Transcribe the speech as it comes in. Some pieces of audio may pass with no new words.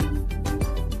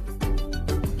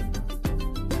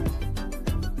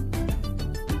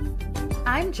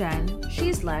I'm Jen,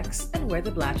 she's Lex, and we're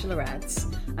the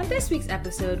Bachelorettes. On this week's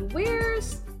episode, we're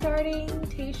starting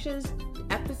Tayshia's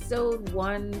episode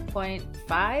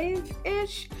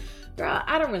 1.5-ish. Girl,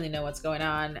 I don't really know what's going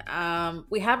on.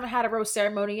 We haven't had a rose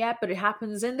ceremony yet, but it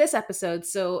happens in this episode,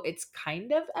 so it's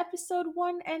kind of episode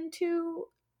 1 and 2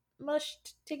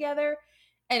 mushed together.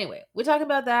 Anyway, we're talking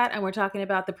about that, and we're talking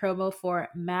about the promo for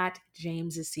Matt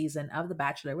James's season of The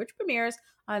Bachelor, which premieres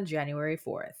on January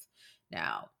 4th.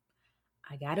 Now,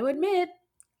 I gotta admit,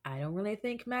 I don't really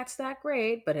think Matt's that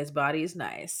great, but his body is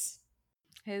nice.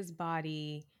 His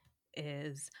body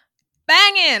is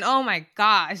banging. Oh my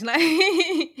gosh. Like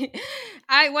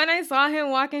when I saw him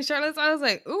walking shirtless, I was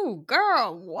like, ooh,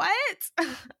 girl, what?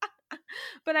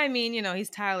 But I mean, he's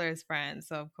Tyler's friend.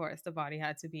 So of course the body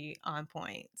had to be on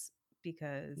point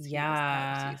because he was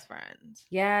Tyler Sweet's friend.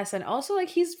 Yes, and also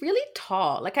he's really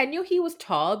tall. I knew he was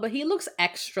tall, but he looks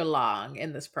extra long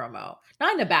in this promo.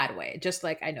 Not in a bad way, just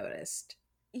I noticed.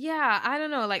 Yeah, I don't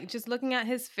know. Just looking at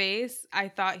his face, I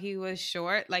thought he was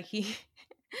short. I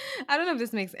don't know if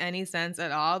this makes any sense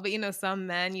at all, but some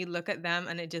men, you look at them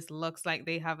and it just looks like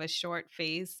they have a short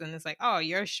face and it's like, oh,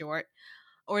 you're short.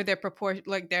 Or their proportion,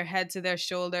 their head to their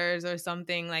shoulders or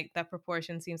something, that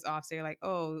proportion seems off. So you're like,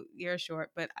 oh, you're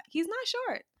short, but he's not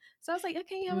short. So I was like,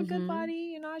 okay, you have a good body.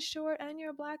 You're not short and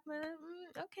you're a black man.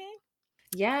 Okay.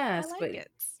 Yes, I but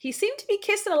it. He seemed to be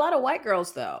kissing a lot of white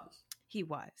girls, though. He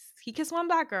was. He kissed one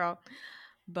black girl.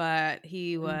 But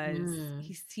he was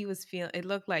he was feeling, it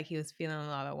looked like he was feeling a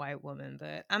lot of white women,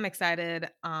 but I'm excited.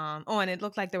 And it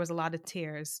looked like there was a lot of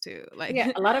tears too.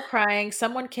 Yeah, a lot of crying.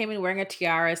 Someone came in wearing a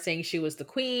tiara saying she was the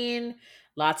queen.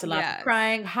 Lots and lots of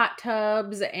crying, hot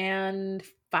tubs, and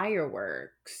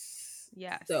fireworks.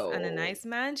 Yes. And a nice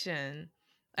mansion.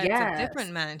 It's a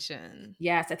different mansion.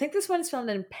 Yes. I think this one's filmed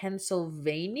in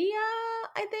Pennsylvania,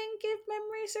 I think, if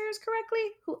memory serves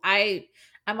correctly.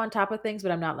 I'm on top of things,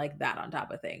 but I'm not that on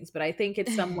top of things. But I think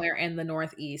it's somewhere in the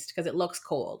Northeast because it looks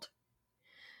cold.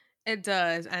 It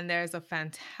does. And there's a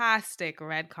fantastic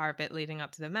red carpet leading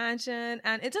up to the mansion.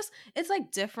 And it's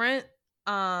different.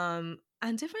 And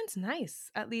different's nice.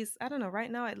 At least, I don't know,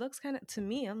 right now it looks kind of, to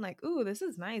me, I'm like, ooh, this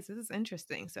is nice. This is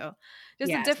interesting. So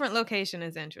just a different location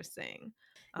is interesting.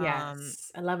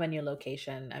 Yes. I love a new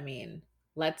location. I mean,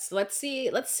 let's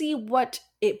see what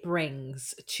it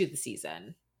brings to the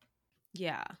season.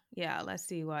 Yeah. Let's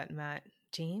see what Matt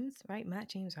James, right?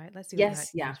 Let's see what Matt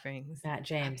James brings. Matt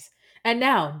James. And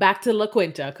now back to La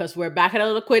Quinta, because we're back at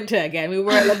La Quinta again. We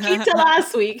were at La Quinta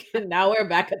last week, and now we're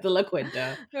back at the La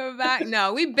Quinta. We're back.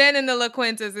 No, we've been in the La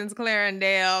Quinta since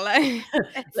Clarendale.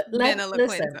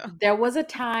 Listen, there was a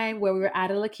time where we were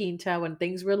at a La Quinta when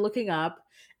things were looking up,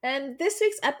 and this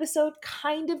week's episode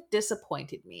kind of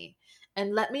disappointed me.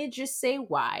 And let me just say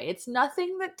why. It's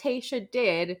nothing that Tayshia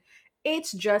did.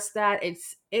 It's just that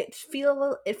it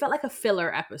felt like a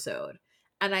filler episode.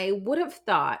 And I would have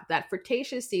thought that for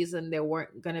Tayshia's season, there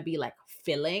weren't going to be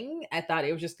filling. I thought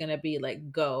it was just going to be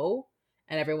go,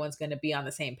 and everyone's going to be on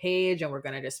the same page, and we're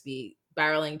going to just be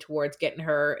barreling towards getting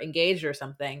her engaged or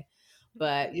something.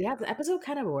 But yeah, the episode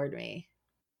kind of bored me.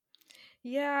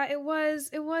 Yeah, it was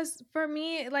for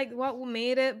me, what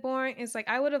made it boring is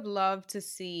I would have loved to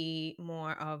see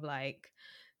more of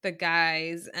the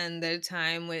guys and their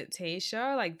time with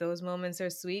Tayshia. Those moments are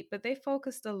sweet, but they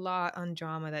focused a lot on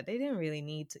drama that they didn't really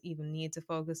need to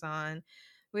focus on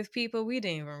with people we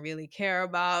didn't even really care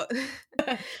about.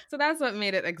 So that's what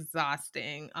made it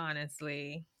exhausting,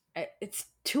 honestly. It's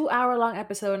 2-hour long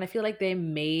episode, and I feel like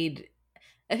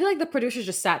the producers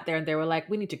just sat there and they were like,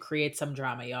 we need to create some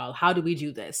drama, y'all. How do we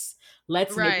do this?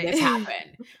 Let's make this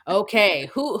happen. Okay,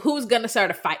 who's gonna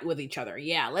start a fight with each other?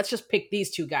 Yeah, let's just pick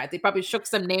these two guys. They probably shook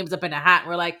some names up in a hat and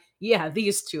were like, yeah,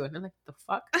 these two. And I'm like, the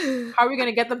fuck? How are we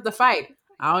gonna get them to fight?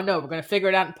 I don't know. We're gonna figure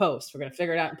it out in post. They're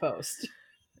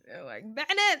like,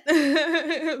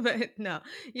 Bennett. But no,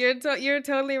 you're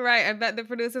totally right. I bet the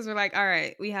producers were like, all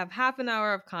right, we have half an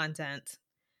hour of content.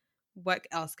 What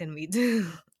else can we do?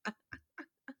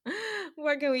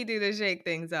 What can we do to shake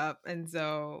things up? And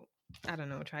so, I don't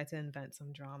know, try to invent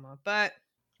some drama. But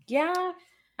yeah,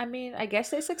 I mean, I guess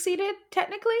they succeeded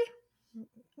technically.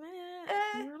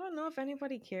 I don't know if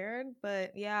anybody cared,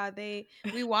 but yeah,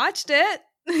 we watched it.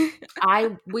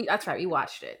 That's right, we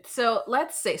watched it. So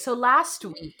let's say, last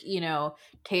week,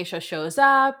 Tayshia shows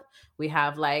up. We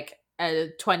have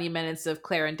 20 minutes of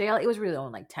Claire and Dale. It was really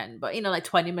only 10, but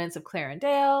 20 minutes of Claire and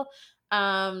Dale.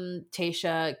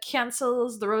 Tayshia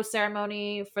cancels the rose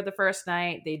ceremony for the first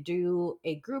night. They do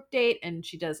a group date, and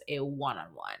she does a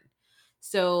one-on-one.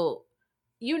 So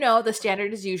the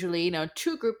standard is usually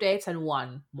 2 group dates and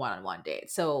 1 one-on-one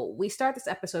date. So we start this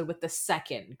episode with the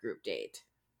second group date.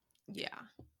 Yeah.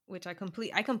 Which I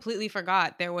completely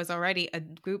forgot there was already a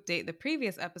group date the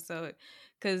previous episode.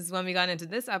 Because when we got into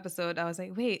this episode, I was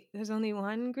like, wait, there's only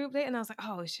one group date? And I was like,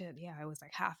 oh shit, yeah, it was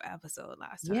like half episode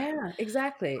last time. Yeah,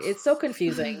 exactly. It's so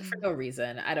confusing for no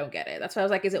reason. I don't get it. That's why I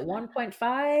was like, is it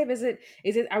 1.5? Is it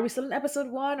are we still in episode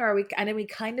 1, or are we, and then we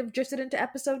kind of drifted into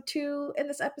episode 2 in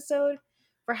this episode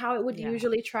for how it would Yeah.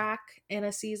 usually track in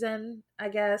a season, I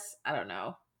guess. I don't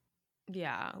know.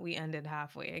 Yeah, we ended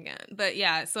halfway again. But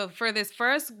yeah, so for this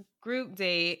first group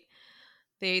date,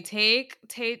 they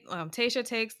Tasha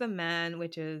takes the men,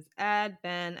 which is Ed,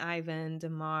 Ben, Ivan,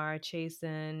 Damar,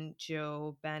 Chasen,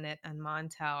 Joe, Bennett, and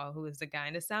Montel, who is the guy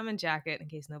in the salmon jacket, in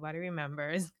case nobody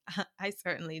remembers. I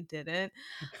certainly didn't.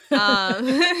 Um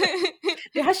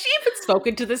Has she even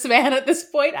spoken to this man at this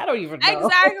point? I don't even know.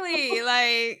 Exactly.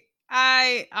 Like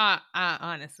I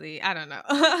honestly, I don't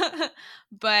know.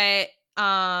 But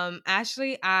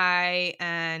Ashley, I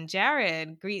and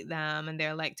Jared greet them and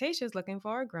they're like, Tasha's looking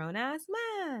for a grown ass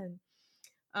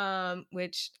man.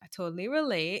 Which I totally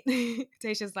relate.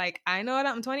 Tasha's like,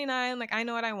 I'm 29, like I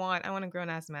know what I want. I want a grown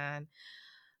ass man.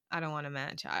 I don't want a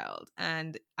man child.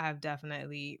 And I've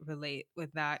definitely relate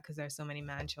with that because there's so many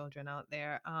man children out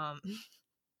there.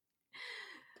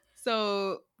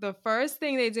 So the first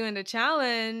thing they do in the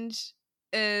challenge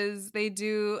is they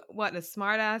do what, a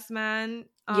smart ass man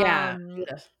Yeah,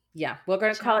 yeah. We're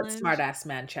gonna call it challenge. Smartass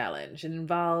Man Challenge. It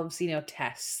involves,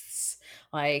 tests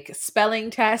like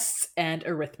spelling tests and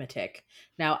arithmetic.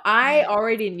 Now, I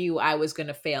already knew I was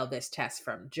gonna fail this test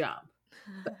from jump.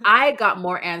 But I got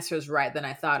more answers right than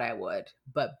I thought I would.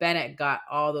 But Bennett got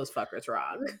all those fuckers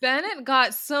wrong. Bennett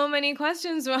got so many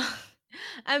questions wrong.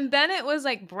 And Bennett was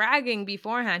like bragging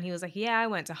beforehand. He was like, yeah, I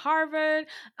went to Harvard.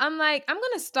 I'm like, I'm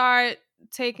going to start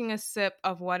taking a sip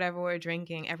of whatever we're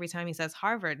drinking every time he says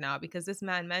Harvard now, because this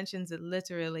man mentions it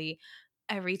literally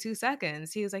every 2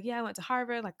 seconds. He was like, yeah, I went to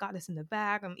Harvard, like got this in the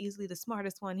bag. I'm easily the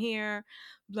smartest one here,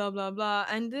 blah, blah, blah.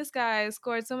 And this guy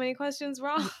scored so many questions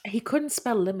wrong. He couldn't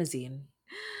spell limousine.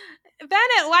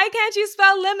 Bennett, why can't you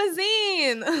spell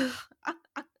limousine?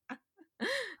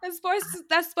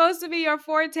 That's supposed to be your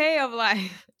forte of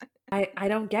life. I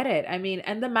don't get it. I mean,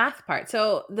 and the math part.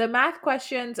 So the math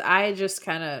questions, I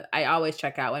always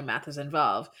check out when math is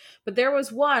involved. But there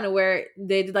was one where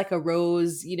they did like a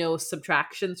rows,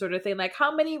 subtraction sort of thing. Like,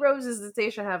 how many roses does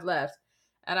Tasha have left?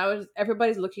 And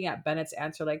everybody's looking at Bennett's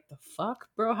answer like, the fuck,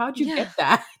 bro? How'd you Yeah. get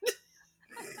that?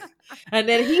 And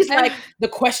then he's like, the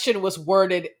question was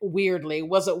worded weirdly,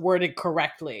 wasn't worded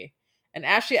correctly. And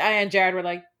Ashley, I, and Jared were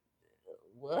like,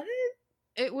 what?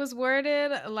 It was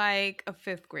worded like a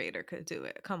fifth grader could do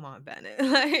it. Come on, Bennett.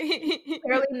 Like,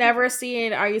 Clearly never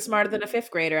seen Are You Smarter Than a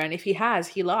Fifth Grader? And if he has,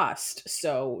 he lost.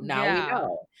 So now we yeah,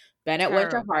 know. Bennett went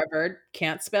to terrible. Harvard,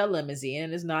 can't spell limousine,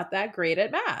 and is not that great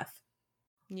at math.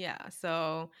 Yeah,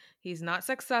 so he's not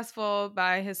successful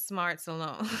by his smarts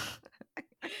alone.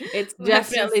 It's Let's just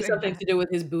definitely say something that. to do with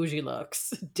his bougie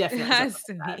looks. It Definitely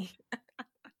something has to like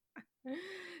be.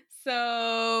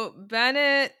 So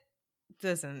Bennett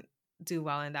doesn't do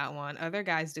well in that one. Other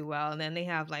guys do well. And then they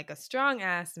have like a strong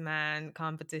ass man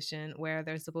competition where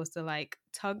they're supposed to like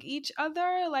tug each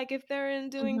other, like if they're in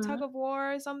that. doing tug of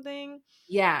war or something.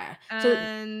 Yeah. So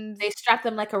And they strap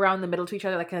them like around the middle to each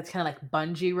other, like it's kind of like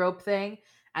bungee rope thing.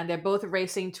 And they're both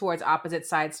racing towards opposite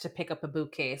sides to pick up a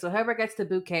bouquet. So whoever gets the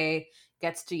bouquet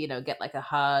gets to, get like a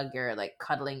hug or like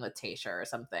cuddling with Tasha or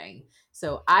something.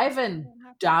 So Ivan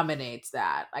dominates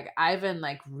that. Like Ivan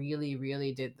like really,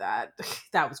 really did that.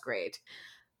 That was great.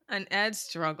 Ed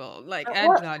struggled. Like Ed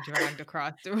Well, got dragged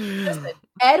across the listen, room.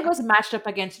 Ed was matched up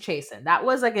against Chasen. That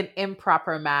was like an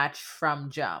improper match from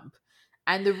jump.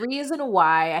 And the reason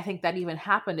why I think that even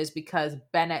happened is because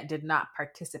Bennett did not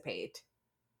participate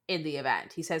in the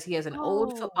event. He says he has an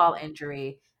old football Oh,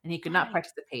 injury and he could not right.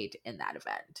 participate in that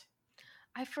event.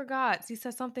 I forgot. He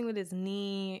said something with his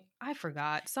knee. I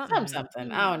forgot.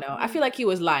 Something. I don't know. I feel like he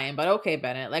was lying, but okay,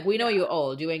 Bennett. Like, we know Yeah. you're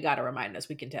old. You ain't got to remind us.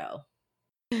 We can tell.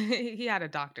 He had a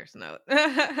doctor's note.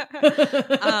 I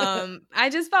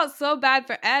just felt so bad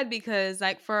for Ed because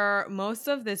like for most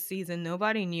of this season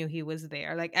nobody knew he was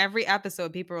there. Like every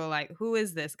episode people were like, who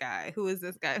is this guy? Who is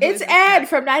this guy? Who It's is this Ed guy?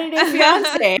 from 90 Day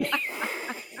Fiance.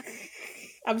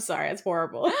 I'm sorry. It's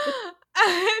horrible.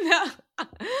 I know.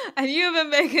 And you've been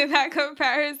making that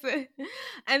comparison.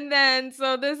 And then,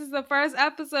 so this is the first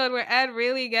episode where Ed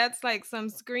really gets like some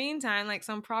screen time, like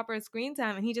some proper screen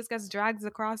time, and he just gets dragged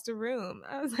across the room.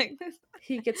 I was like,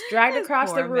 He gets dragged this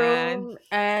across the poor man. room,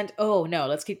 and oh no,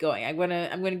 let's keep going. I'm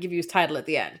gonna give you his title at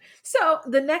the end. So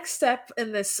the next step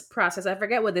in this process, I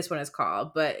forget what this one is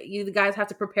called, but you guys have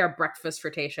to prepare breakfast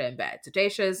for Tasha in bed. So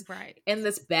Tasha's Right. in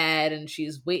this bed and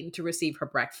she's waiting to receive her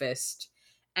breakfast.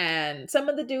 And some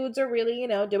of the dudes are really,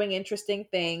 doing interesting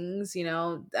things.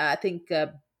 I think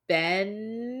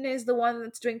Ben is the one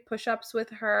that's doing push-ups with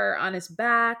her on his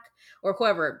back, or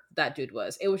whoever that dude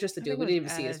was. It was just a I dude. think it We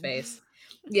was didn't even see his Ed. face.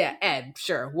 Yeah, Ed,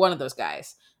 sure, one of those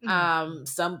guys. Mhm.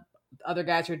 Some other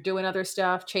guys are doing other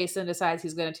stuff. Chasen decides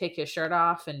he's going to take his shirt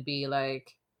off and be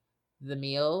like the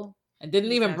meal, and didn't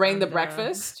He even says, bring the I'm the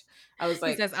breakfast. I was he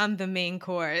like, says, I'm the main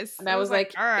course. and I I was was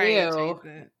like, like, all right, ew.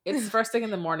 Jason. It's first thing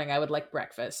in the morning. I would like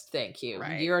breakfast. Thank you.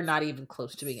 Right. You're not even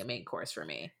close to being a main course for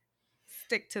me.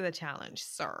 Stick to the challenge,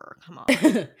 sir. Come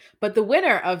on. But the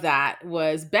winner of that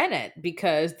was Bennett,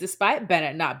 because despite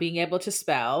Bennett not being able to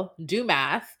spell, do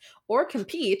math, or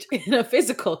compete in a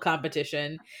physical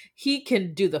competition, he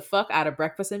can do the fuck out of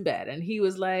breakfast in bed. And he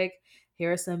was like,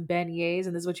 here are some beignets,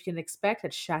 and this is what you can expect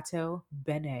at Chateau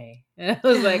Benet. And I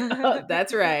was like, oh,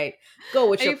 that's right. Go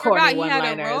with And your you corny forgot he had a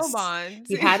one-liners. robe on.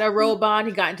 He had a robe on.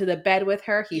 He got into the bed with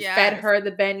her. He fed Yes. her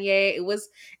the beignet.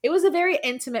 It was a very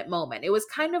intimate moment. It was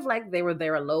kind of like they were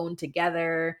there alone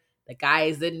together. The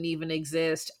guys didn't even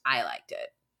exist. I liked it.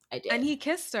 I And did. he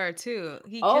kissed her too.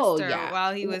 He Oh kissed her yeah.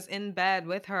 while he was in bed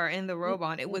with her in the Mm, robe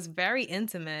on. It mm, was very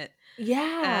intimate.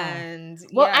 yeah. And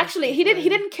Well, yes, actually, it he was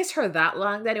didn't kiss her that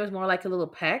long. Then it was more like a little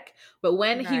peck. But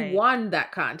when he right. won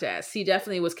that contest, he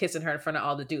definitely was kissing her in front of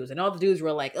all the dudes, and all the dudes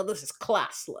were like, "Oh, this is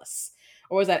classless."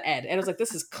 Or was that Ed? Ed was like,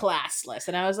 "This is classless,"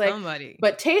 and I was like, Somebody.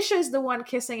 "But Tasha is the one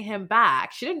kissing him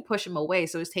back. She didn't push him away.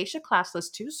 So is Tasha classless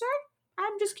too, sir?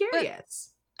 I'm just But curious."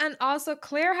 and also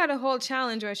Claire had a whole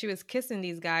challenge where she was kissing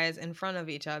these guys in front of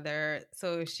each other.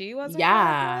 So she wasn't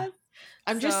Yeah, classless.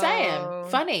 I'm just saying, So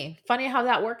funny how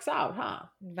that works out, huh?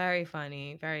 very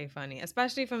funny, very funny.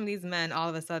 Especially from these men all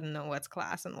of a sudden know what's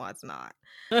class and what's not.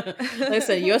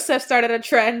 Listen, Yosef started a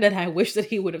trend, and I wish that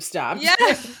he would have stopped.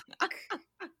 Yes.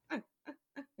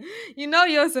 You know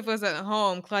Joseph was at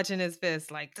home clutching his fist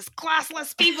like this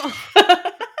classless people.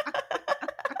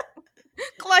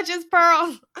 Clutches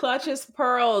pearls. Clutches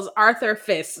pearls, Arthur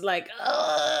fist, like,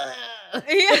 ugh.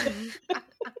 Yeah.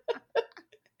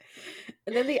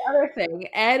 And then the other thing,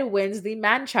 Ed wins the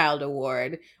Man-Child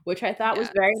Award, which I thought was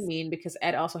very Yes. mean because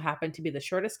Ed also happened to be the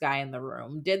shortest guy in the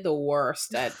room, did the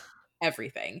worst at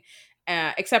everything,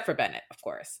 except for Bennett, of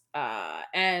course.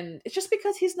 And it's just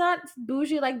because he's not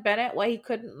bougie like Bennett, why he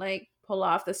couldn't like pull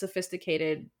off the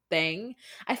sophisticated thing.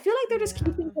 I feel like they're just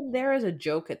keeping Yeah. him there as a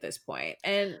joke at this point,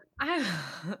 and I,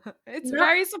 it's not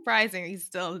very surprising he's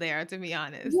still there, to be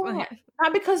honest. yeah, Like,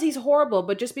 not because he's horrible,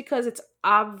 but just because it's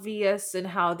obvious in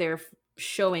how they're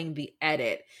showing the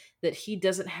edit that he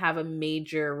doesn't have a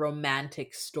major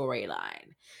romantic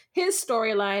storyline. His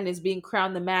storyline is being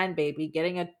crowned the man baby,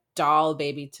 getting a doll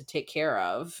baby to take care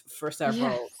of for yes.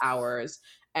 several hours,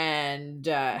 and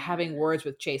having words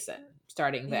with Chasen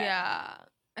starting then. Yeah.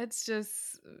 It's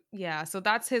just yeah, so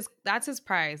that's his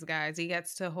prize, guys. He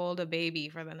gets to hold a baby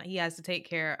for the night. He has to take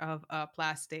care of a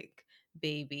plastic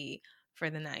baby for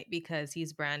the night because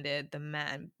he's branded the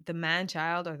man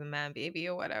child or the man baby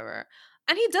or whatever.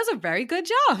 And he does a very good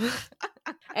job.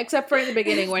 Except for in the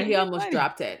beginning It's when he really almost funny.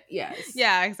 dropped it. Yes.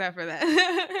 Yeah, except for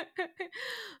that.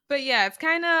 But yeah, it's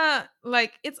kind of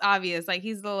like it's obvious like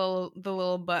he's the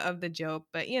little butt of the joke,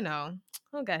 but he'll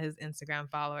get his Instagram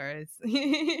followers.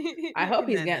 I hope And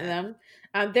he's then getting that.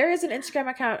 them. There is an Instagram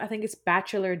account. I think it's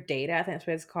Bachelor Data. I think that's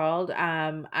what it's called.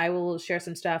 I will share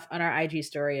some stuff on our IG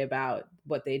story about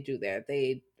what they do there.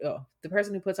 The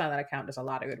person who puts on that account does a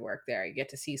lot of good work there. You get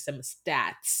to see some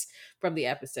stats from the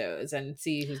episodes and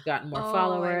see who's gotten more Oh, I saw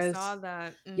followers.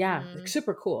 that. Yeah, like Mhm.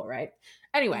 super cool, right?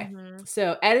 Anyway, Mhm.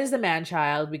 so Ed is the man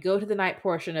child. We go to the night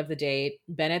portion of the date.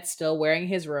 Bennett's still wearing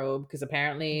his robe because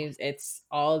apparently Yes. it's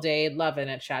all day loving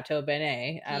at Chateau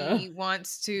Benet. I don't know. He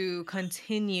wants to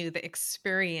continue the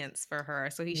experience for her.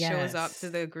 So he shows up to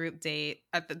Yes. the group date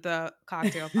at the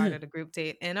cocktail part of the group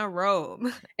date in a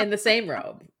robe. In the same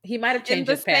robe. He might have In changed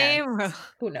the his same pants. robe.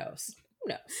 Who knows? Who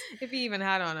knows? If he even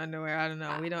had on underwear, I don't know.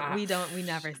 Uh, We don't uh, we don't we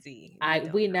never see. We I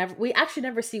don't we actually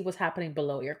never see what's happening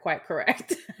below. You're quite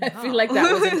correct. I feel know. like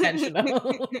that was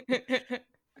intentional.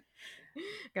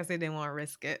 Guess they didn't want to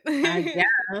risk it. I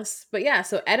guess. But yeah,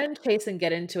 so Ed and Chasen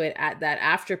get into it at that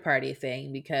after party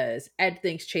thing because Ed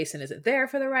thinks Chasen isn't there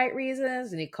for the right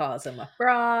reasons and he calls him a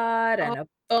fraud Oh, and a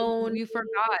Oh We forgot.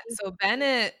 no. So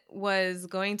Bennett was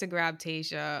going to grab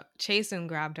Tasha. Chasen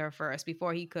grabbed her first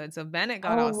before he could. So Bennett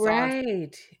got all Oh salty right. and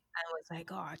was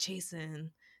like, "Oh, Chasen."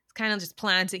 It's kind of just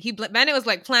planted. Bennett was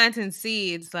like planting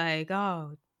seeds, like,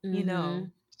 "Oh, you Mm-hmm. know,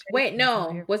 Wait, Chasen's out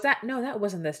no. here." Was that no, that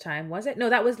wasn't this time, was it? No,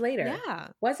 that was later. Yeah.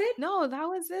 Was it? No, that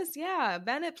was this. Yeah.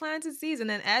 Bennett planted seeds and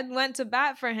then Ed went to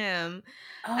bat for him.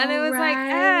 And it Oh was like,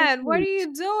 right. Ed, what are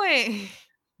you doing?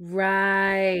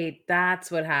 Right. That's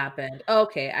what happened.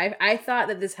 Okay. I thought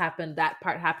that that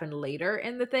part happened later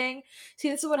in the thing.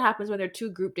 See, this is what happens when there are two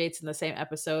group dates in the same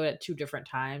episode at two different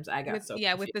times. I got so With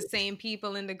the confused. same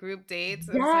people in the group dates.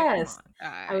 It's like, come Yes. on,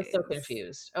 I was so guys.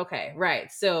 confused. Okay,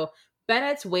 right. So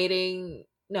Bennett's waiting.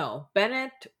 No,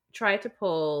 Bennett tried to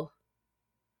pull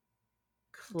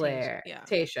Tasha, Claire, yeah.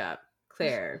 Tasha,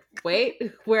 Claire. Wait,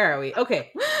 where are we?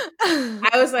 Okay. I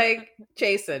was like,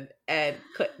 Jason and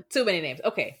too many names.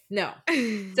 Okay, no.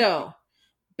 So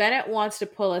Bennett wants to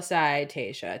pull aside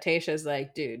Tasha. Tasha's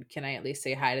like, dude, can I at least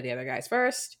say hi to the other guys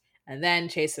first? And then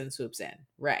Jason swoops in.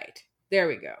 Right. There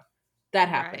we go. That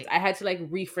happens. Right. I had to like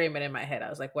reframe it in my head. I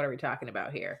was like, what are we talking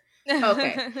about here?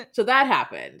 Okay. So that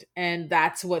happened. And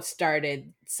that's what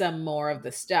started some more of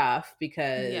the stuff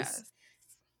because Yes.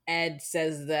 Ed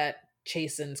says that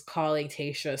Jason's calling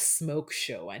Tasha smoke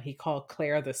show and he called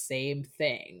Claire the same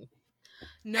thing.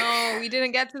 No, we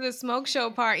didn't get to the smoke show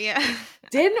part yet.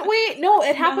 Didn't we? No,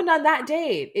 it No. happened on that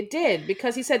date. It did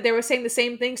because he said they were saying the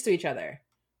same things to each other.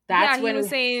 Yeah, That's he when was we,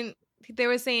 saying they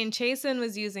were saying Chasen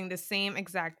was using the same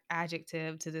exact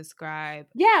adjective to describe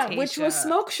yeah, which was Tasha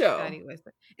smoke that show. he was.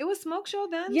 It was smoke show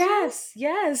then too? Yes,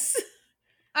 yes.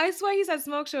 I swear he said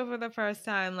smoke show for the first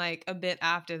time like a bit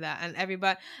after that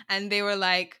and they were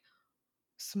like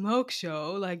smoke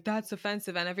show like that's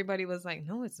offensive and everybody was like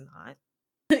no it's not.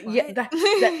 Yeah, What?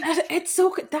 it's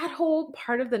so that whole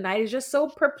part of the night is just so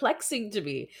perplexing to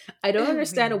me. I don't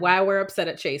understand Yeah, why we're upset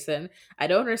at Chasen. I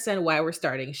don't understand why we're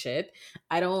starting shit.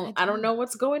 I I don't don't. know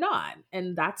what's going on.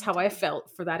 And that's I how I don't.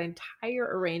 felt for that entire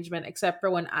arrangement except for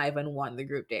when Ivan won the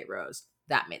group date rose.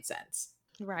 That made sense.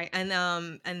 Right.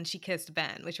 And she kissed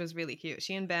Ben, which was really cute.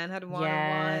 She and Ben had a one-on-one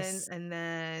Yes. and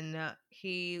then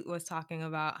he was talking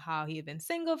about how he had been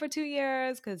single for 2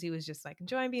 years cuz he was just like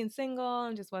enjoying being single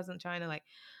and just wasn't trying to like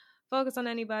focus on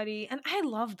anybody. And I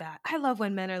love that. I love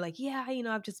when men are like, "Yeah,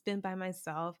 I've just been by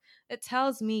myself." It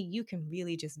tells me you can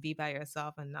really just be by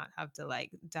yourself and not have to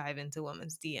like dive into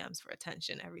women's DMs for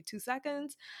attention every 2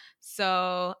 seconds.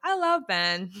 So, I love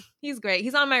Ben. He's great.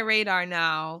 He's on my radar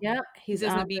now. Yep, He he's on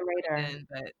doesn't be the radar. often,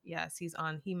 but yes, he's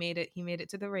on. He made it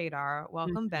to the radar.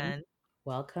 Welcome, Mhm. Ben.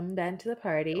 Welcome Ben to the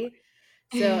party.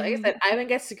 So, like I said, Ivan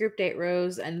gets the group date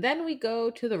rose, and then we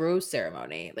go to the rose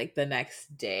ceremony, like the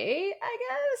next day, I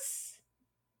guess.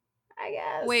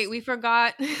 I Wait, guess. we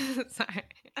forgot. Sorry.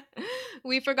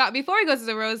 We forgot before he goes to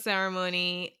the rose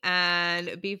ceremony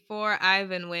and before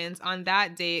Ivan wins on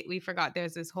that date, we forgot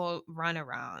there's this whole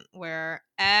runaround where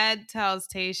Ed tells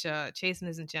Tasha Chasen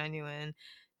isn't genuine.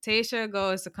 Tasha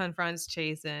goes to confront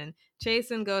Chasen.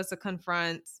 Chasen goes to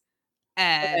confront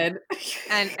Ed. Ed.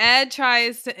 And Ed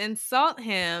tries to insult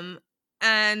him,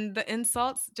 and the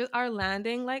insults just are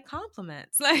landing like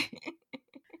compliments. Like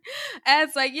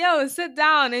Ed's like, "Yo, sit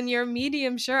down in your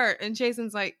medium shirt," and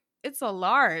Jason's like, "It's a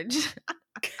large."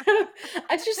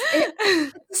 It's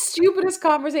the stupidest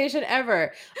conversation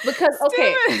ever. Because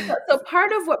okay, so Stupid.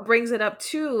 part of what brings it up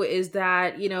too is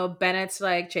that, Bennett's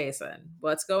like, Jason,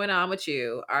 what's going on with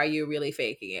you? Are you really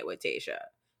faking it with Tasha?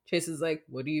 Jason's like,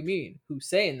 what do you mean? Who's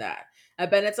saying that? And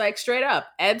Bennett's like, straight up,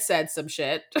 Ed said some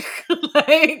shit.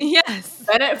 Like Yes.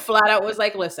 Bennett flat out was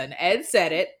like, listen, Ed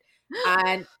said it.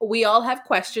 And we all have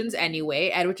questions anyway.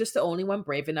 Ed was just the only one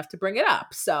brave enough to bring it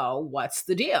up. So what's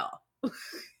the deal?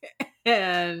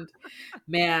 And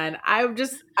man, I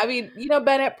mean,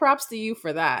 Bennett, props to you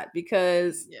for that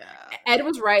because Yeah. Ed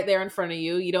was right there in front of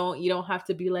you. You don't have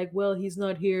to be like, well, he's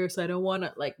not here, so I don't want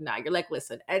to like, nah, you're like,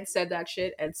 listen, Ed said that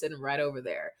shit. Ed's sitting right over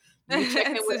there. You check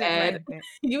in It's with sitting Ed. right there.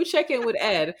 You check in with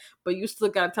Ed, but you still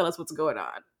gotta tell us what's going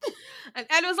on. And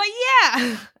Ed was like,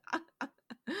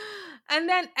 "Yeah." And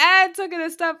then Ed took it a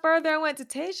step further and went to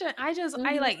Tasha. I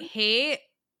like Mhm. hate.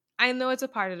 I know it's a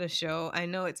part of the show. I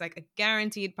know it's like a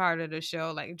guaranteed part of the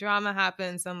show. Like drama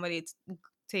happens, somebody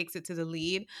takes it to the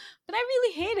lead. But I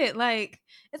really hate it. Like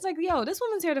it's like, yo, this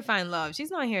woman's here to find love.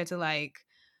 She's not here to like,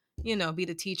 be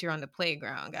the teacher on the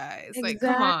playground, guys. Like,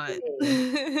 come on.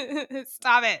 Exactly.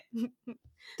 Stop it.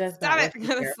 That's not Stop it. what I'm she's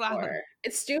gonna here slap for. him.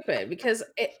 It's stupid because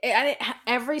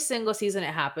every single season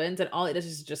it happens, and all it does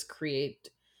is just create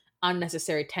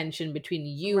unnecessary tension between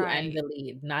you and Right. the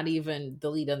lead, not even the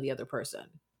lead and the other person.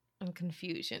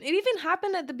 confusion. It even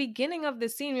happened at the beginning of the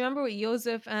scene. Remember with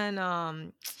Joseph and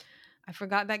I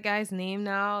forgot that guy's name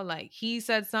now. Like he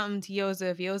said something to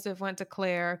Joseph. Joseph went to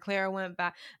Claire. Claire went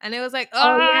back, and it was like,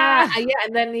 Oh yeah, ah, yeah.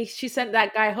 And then she sent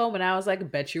that guy home, and I was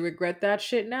like, "Bet you regret that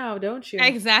shit now, don't you?"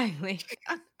 exactly.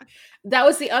 That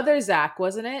was the other Zach,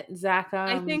 wasn't it? Zach.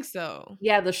 I think so.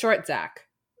 Yeah, the short Zach.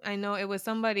 I know it was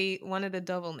somebody, one of the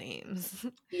double names,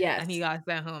 and he Yes. got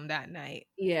sent home that night.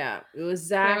 Yeah, it was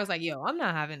Claire Zach was like, "Yo, I'm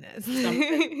not having this."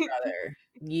 something brother.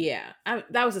 Yeah,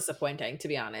 that was disappointing, to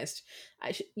be honest.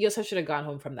 Yosef should have gone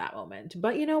home from that moment.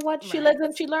 But you know what? She lived Right.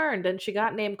 and she learned, and she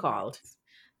got name Right. called.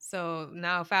 So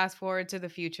now fast forward to the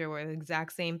future where the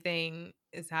exact same thing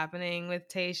is happening with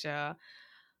Tasha.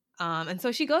 And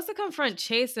so she goes to confront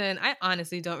Chasen. I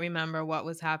honestly don't remember what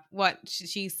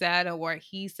she said or what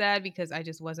he said because I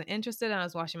just wasn't interested and I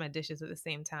was washing my dishes at the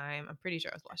same time. I'm pretty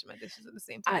sure I was washing my dishes at the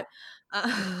same time.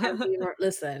 I mean,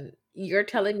 listen, you're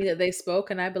telling me that they spoke,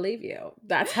 and I believe you.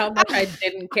 That's how much I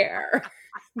didn't care.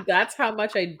 That's how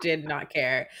much I did not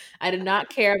care. I did not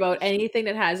care about anything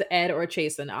that has Ed or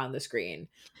Chasen on the screen.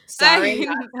 Sorry, I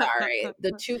not sorry.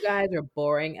 The two guys are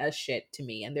boring as shit to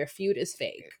me, and their feud is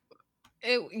fake.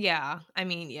 Yeah, I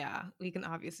mean, yeah, we can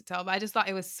obviously tell, but I just thought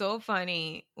it was so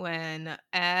funny when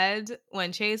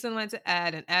Chasen went to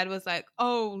Ed and Ed was like,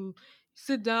 "Oh,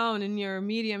 sit down in your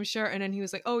medium shirt," and then he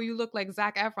was like, "Oh, you look like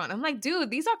Zac Efron." I'm like,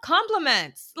 dude, these are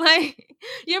compliments. Like,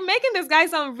 you're making this guy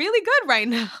sound really good right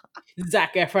now.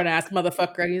 Zac Efron ass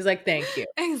motherfucker. And he's like, thank you.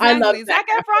 I love Exactly. Zac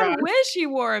Zac Efron Efron. wish he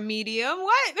wore a medium.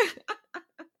 What?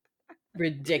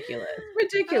 Ridiculous.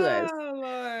 Ridiculous. Oh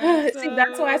Lord. See,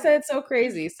 that's why I So said it's so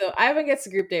crazy. So Ivan gets the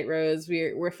group date rose.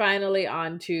 We're finally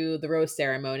on to the rose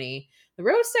ceremony. The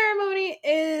rose ceremony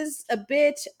is a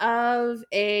bit of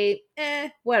a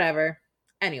whatever.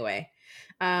 Anyway,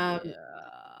 um,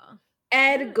 yeah.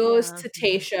 Ed goes Yeah. to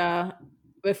Tasha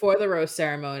before the rose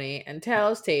ceremony and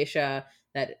tells Tasha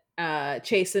that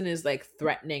Chasen is like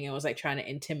threatening and was like trying to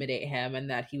intimidate him and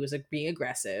that he was like being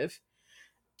aggressive.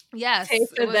 Yes,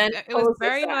 Tasha then it was pulls this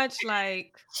very out. much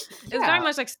like it was Yeah, very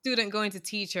much like student going to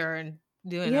teacher and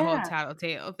doing a whole yeah.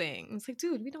 tattletale thing. It's like,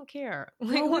 dude, we don't care.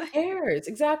 Like No one what? cares.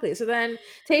 Exactly. So then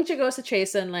Tasha goes to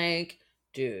Chasen like,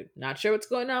 dude, not sure what's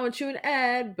going on with you and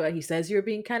Ed, but he says you're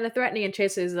being kind of threatening. And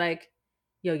Chasen is like,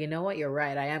 yo, you know what? You're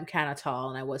right. I am kind of tall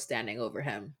and I was standing over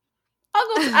him.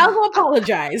 I'll go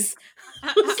apologize.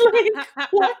 I was like,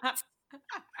 what?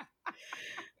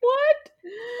 What?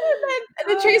 And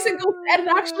then Chasen goes to Ed and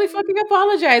actually Oh. fucking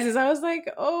apologizes. I was like,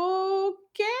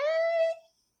 okay.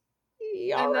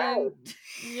 All And right. then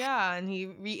yeah, and he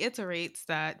reiterates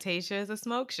that Tasha is a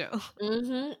smoke show.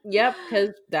 Yep, because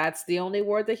that's the only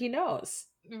word that he knows.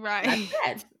 That's Right.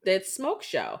 it. It's smoke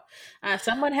show.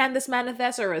 Someone hand this man a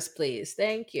thesaurus, please.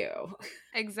 Thank you.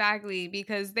 Exactly,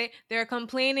 because they're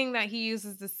complaining that he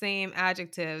uses the same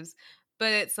adjectives,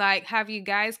 but it's like, have you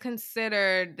guys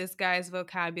considered this guy's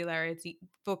vocabulary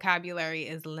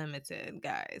is limited,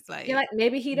 guys? You're Like like,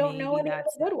 maybe he don't know maybe any of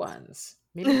that's the good ones.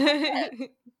 Maybe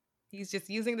it. He's just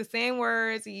using the same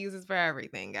words he uses for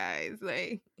everything, guys.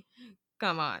 Like,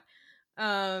 come on.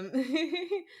 Um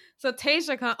so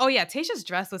oh yeah, Tasha's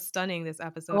dress was stunning this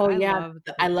episode. oh I yeah, love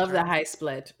I her love the dress. high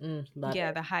split. Love Yeah,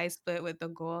 it. the high split with the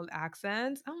gold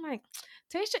accents. I'm like,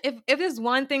 Tasha, if there's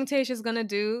one thing Tasha's gonna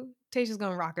do, Tasha's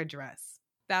gonna rock a dress.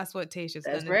 That's what Tasha's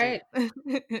That's gonna do.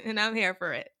 right. And I'm here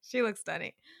for it. She looks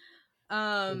stunning.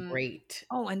 Um Great.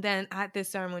 oh, and then at this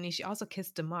ceremony, she also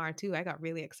kissed Damar too. I got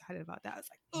really excited about that. I was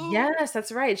like, oh, Yes,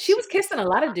 that's right. She she was kissing a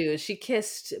lot of dudes. She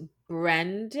kissed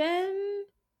Brendan.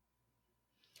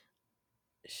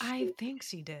 I She think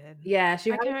she did. Yeah,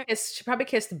 I can't she probably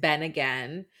kissed Ben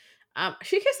again.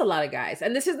 She kissed a lot of guys,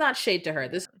 and this is not shade to her.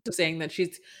 This is saying that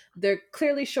they're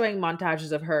clearly showing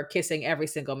montages of her kissing every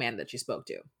single man that she spoke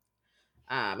to.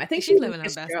 I think she she's even living her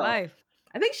kissed best Joe. life.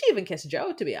 I think she even kissed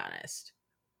Joe, to be honest.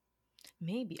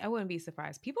 Maybe. I wouldn't be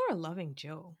surprised. People are loving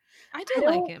Joe. I I do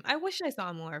like don't him. I wish I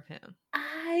saw more of him.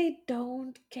 I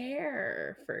don't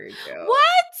care for Joe.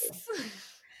 What?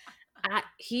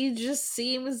 He just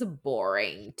seems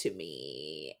boring to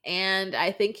me, and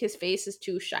I think his face is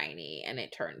too shiny, and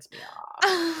it turns me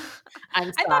off.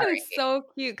 I'm I thought it sorry. was so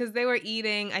cute because they were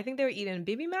eating, I think they were eating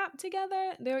bibimbap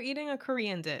together. They were eating a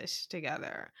Korean dish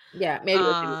together. Yeah, maybe it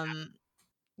was maybe Um,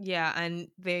 yeah, and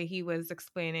he was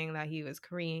explaining that he was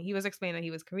Korean. He was explaining that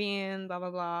he was Korean, blah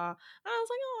blah blah. And I was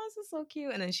like, oh, this is so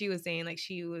cute. And then she was saying like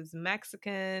she was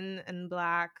Mexican and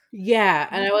black. Yeah,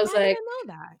 And I and was I like, was oh, I like, didn't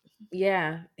know that.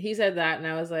 yeah, he said that, and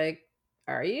I was like,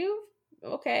 "Are you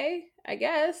okay? I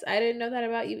guess I didn't know that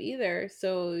about you either.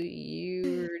 So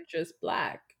you're just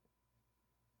black."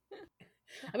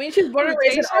 I mean, she's born and Who,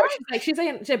 raised in Tasha?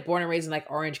 she's born and raised in like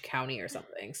Orange County or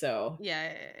something. So Yeah,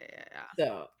 yeah, yeah, yeah,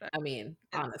 yeah. That I mean, is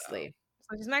so. honestly,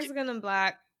 So she's Mexican and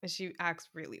black, and she acts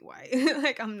really white.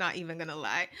 Like, I'm not even gonna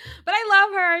lie, but I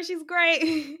love her. She's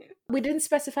great. we didn't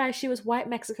specify if she was white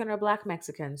Mexican or black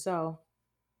Mexican. So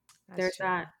That's there's true.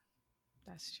 that.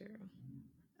 That's true.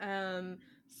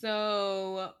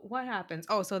 So what happens?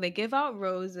 Oh, so they give out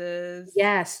roses.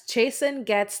 Yes, Chasen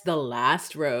gets the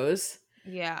last rose. I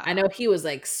Yeah. know he was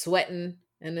like sweating,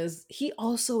 and he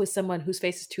also is someone whose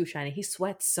face is too shiny. He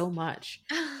sweats so much.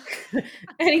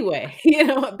 Anyway,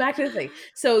 back to the thing.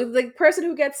 So the person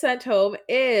who gets sent home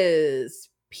is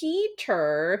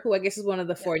Peter, who I guess is one of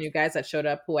the four Yes. new guys that showed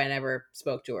up, who I never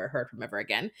spoke to or heard from ever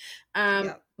again.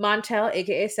 Yep. Montel,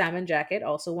 aka Salmon Jacket,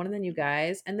 also one of the new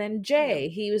guys, and then Yep. Jay,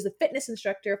 he was the fitness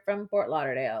instructor from Fort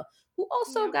Lauderdale, who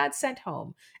also Yep. got sent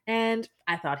home. And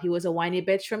I thought he was a whiny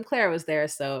bitch from Claire was there,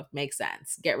 so makes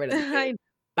sense. Get rid of the dude. I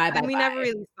Bye bye and we never bye.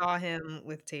 really saw him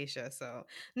with Tasha, so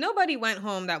nobody went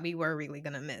home that we were really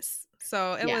gonna miss.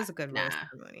 So it Yeah, was a good rose nah.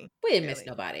 ceremony, We didn't miss really.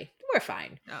 nobody. We're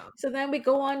fine. Oh. So then we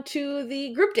go on to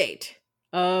the group date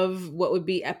of what would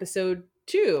be episode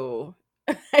 2.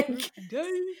 I Group guess.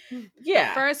 date. The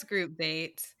Yeah. first group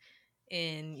date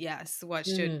in, yes, what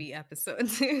should Mhm. be episode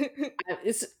 2.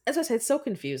 It's, as I said, it's so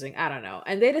confusing. I don't know.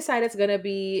 And they decide it's gonna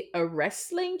be a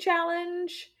wrestling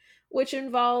challenge, which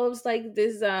involves like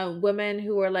these women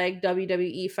who are like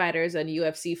WWE fighters and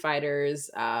UFC fighters,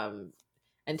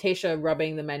 and Tasha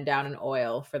rubbing the men down in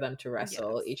oil for them to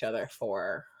wrestle Yes. each other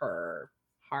for her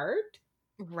heart.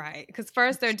 Right, because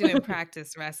first they're doing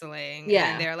practice wrestling, and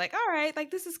Yeah. they're like, "All right,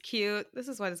 like, this is cute. This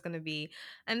is what it's gonna be."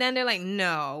 And then they're like,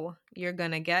 "No, you're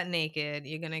gonna get naked,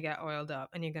 you're gonna get oiled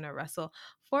up, and you're gonna wrestle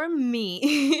for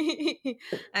me."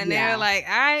 And they're Yeah. like,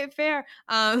 "All right, fair."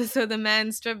 So the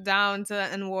men stripped down to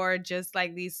and wore just,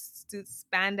 like, these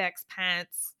spandex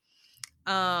pants,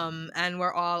 and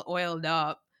we're all oiled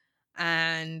up,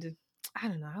 and I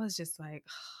don't know, I was just like,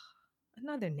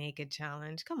 "Another naked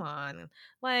challenge, come on.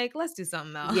 Like, let's do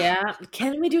something else." Yeah.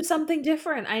 Can we do something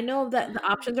different? I know that the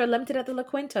options are limited at the La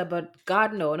Quinta, but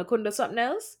God no, and I couldn't do something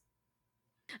else.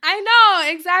 I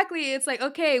know, exactly. It's like,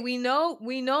 okay, we know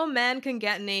men can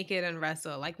get naked and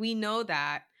wrestle. Like, we know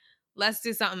that. Let's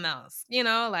do something else.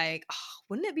 Like,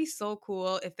 wouldn't it be so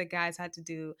cool if the guys had to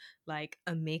do like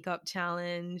a makeup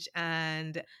challenge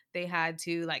and they had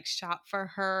to like shop for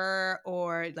her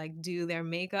or like do their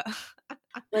makeup? I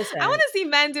Listen, want to see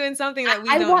men doing something that we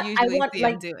don't I usually want see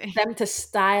like them doing. them to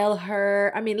style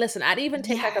her. I mean, listen, I'd even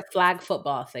take like Yeah, a flag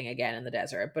football thing again in the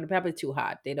desert, but probably too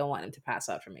hot. They don't want him to pass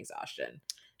out from exhaustion.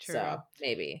 true, So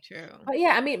maybe. true. But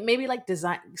yeah, I mean, maybe like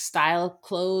design style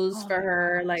clothes Oh for my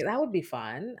her. gosh. Like that would be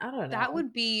fun. I don't That know.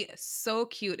 would be so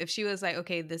cute if she was like,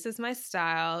 "Okay, this is my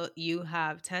style. You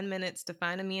have 10 minutes to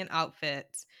find me an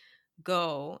outfit.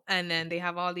 Go." And then they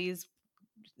have all these,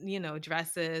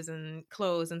 dresses and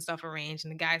clothes and stuff arranged,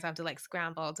 and the guys have to like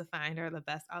scramble to find her the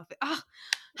best outfit. Oh,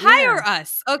 Yeah, hire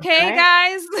us, okay, right?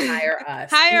 guys? Hire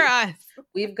us. Hire us.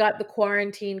 We've got the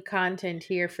quarantine content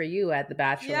here for you at The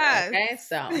Bachelor. Yes. Okay,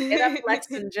 so hit up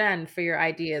Lex and Jen for your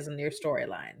ideas and your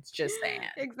storylines. Just saying.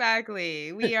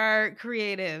 Exactly. We are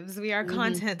creatives. We are Mhm.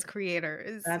 content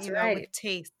creators, That's with right.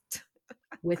 taste.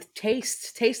 With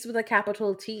taste with a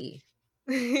capital T.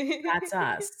 That's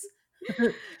us.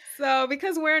 So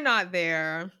because we're not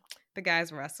there, the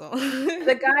guys wrestle.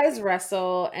 The guys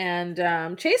wrestle, and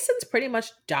Jason's pretty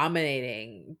much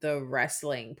dominating the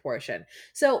wrestling portion.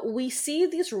 So we see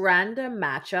these random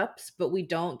matchups, but we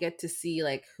don't get to see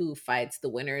like who fights the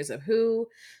winners of who.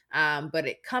 But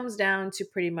it comes down to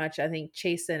pretty much, I think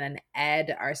Jason and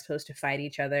Ed are supposed to fight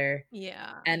each other,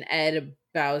 Yeah. and Ed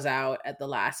bows out at the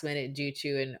last minute due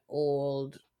to an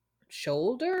old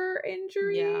shoulder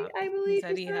injury, Yeah. I He believe he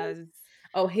said he says. has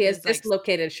Oh, he has his like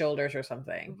dislocated shoulders or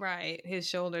something. right, his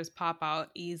shoulders pop out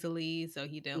easily, so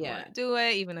he didn't want Yeah. to do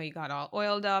it, even though he got all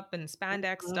oiled up and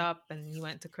spandexed Mhm. up. And he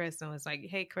went to Chris and was like,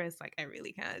 "Hey, Chris, like I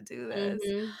really can't do this."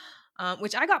 Mhm.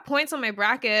 Which I got points on my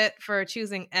bracket for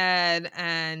choosing Ed,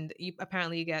 and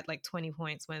apparently you get like 20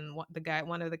 points when one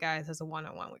of the guys has a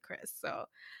one-on-one with Chris. So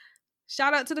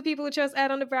shout out to the people who chose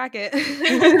Ed on the bracket.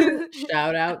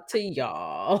 Shout out to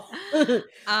y'all.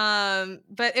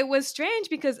 But it was strange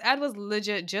because Ed was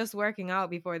legit just working out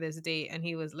before this date and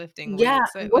he was lifting Yeah,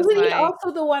 weights. So it was wasn't he like,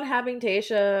 also the one having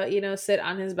Tasha, sit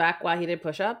on his back while he did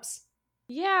push-ups?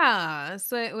 yeah.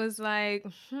 So it was like,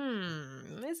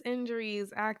 this injury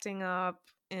is acting up.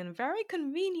 in very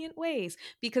convenient ways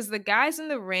because the guys in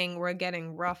the ring were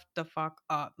getting roughed the fuck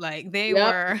up. Like they Yep,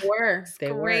 were they were.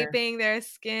 They were. scraping their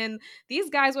skin. These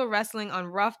guys were wrestling on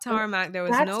rough Oh, tarmac. There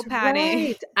was no that's padding.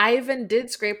 right. Ivan did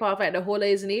scrape off at the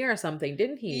Hole's knee or something,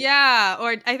 didn't he? Yeah,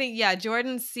 or I think yeah,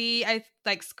 Jordan C. I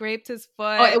like scraped his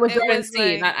Oh, it foot. was It Jordan was C,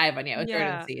 like not Ivan. Yeah, it was Jordan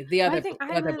yeah, C, but I think the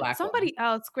other Ivan, black one. somebody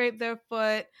else scraped their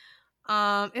foot.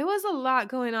 It was a lot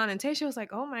going on, and Tasha was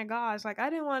like, "Oh my gosh, like I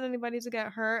didn't want anybody to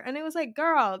get hurt," and it was like,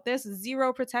 "Girl, there's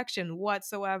zero protection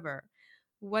whatsoever.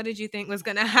 What did you think was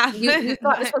gonna You happen?"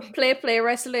 thought this was play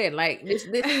wrestling, like this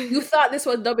you thought this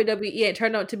was WWE. It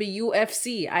turned out to be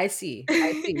UFC. I see.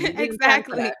 I see. You didn't plan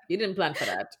for that. Exactly. You didn't plan for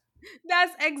that.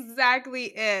 That's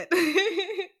exactly it.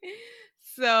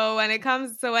 So when it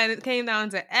came down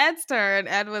to Ed's turn,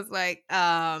 Ed was like,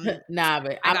 Nah,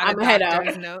 but I got a I'm a head out.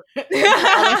 doctor's note. I'm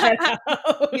a head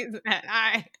out. He's like, all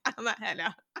right, I'm a head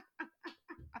out.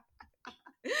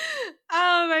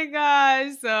 Oh my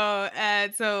gosh. So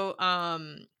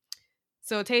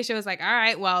Tasha was like, all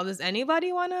right, well, does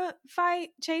anybody want to fight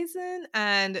Jason?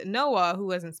 And Noah, who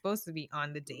wasn't supposed to be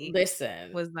on the date,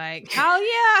 Listen, was like, hell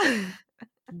yeah.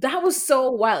 that was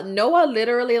so wild. Noah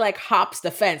literally like hops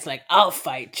the fence, like I'll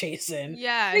fight Jason. Like,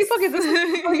 Yes. fuck, is this a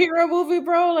superhero movie,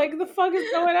 bro? Like, the fuck is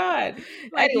going on?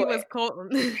 Like he Anyway, was Colton.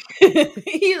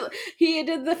 he he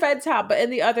did the fence hop, but in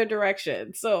the other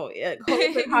direction. So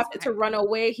Colton hopped it to Exactly. run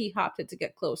away. He hopped it to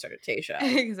get closer to Tasha.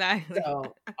 Exactly.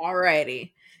 So,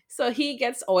 alrighty. So he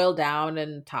gets oiled down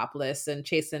and topless, and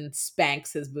Jason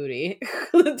spanks his booty.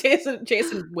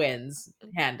 Jason wins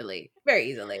handily, very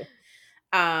easily.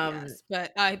 Yes,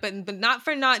 but not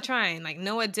for not trying. Like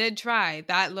Noah did try.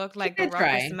 That looked He like the did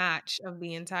roughest try. match of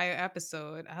the entire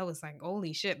episode. I was like,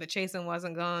 holy shit! But Jason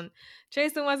wasn't gonna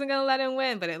let him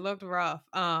win. But it looked rough.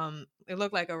 It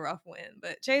looked like a rough win.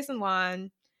 But Jason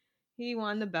won. He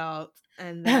won the belt,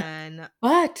 and then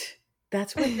But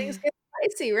that's when things get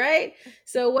spicy, right?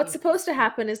 So what's supposed to yes,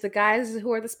 happen is the guys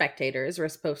who are the spectators are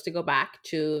supposed to go back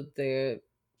to the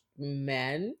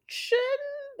mansion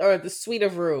or the suite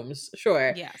of rooms,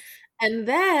 sure. yes, And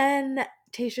then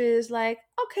Tasha is like,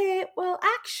 "Okay, well,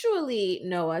 actually,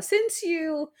 Noah, since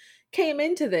you came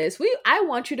into this, we I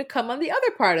want you to come on the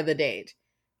other part of the date."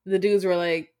 The dudes were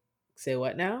like, "Say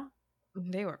what now?"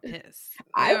 they were pissed.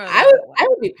 I They were I like, would what? I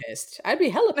would be pissed. I'd be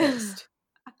hella pissed.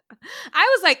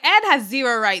 I was like, Ed has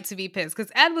zero right to be pissed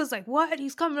because Ed was like, "What?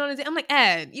 He's coming on his." I'm like,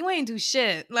 Ed, you ain't do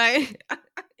shit. Like,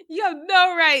 you have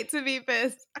no right to be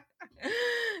pissed.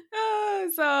 I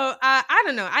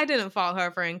don't know. I didn't fault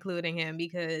her for including him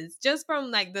because just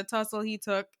from like the tussle he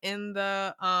took in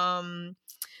the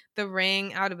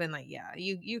ring, I would have been like, yeah,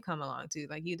 you come along too.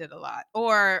 Like you did a lot.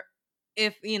 Or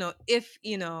if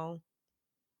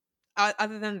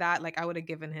other than that, like I would have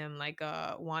given him like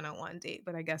a one-on-one date,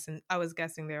 but I was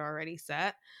guessing they're already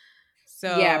set.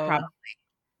 Yeah, probably. So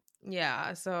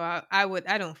yeah, so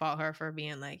I don't fault her for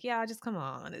being like, yeah, just come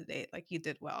on a date, like you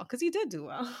did well, because you did do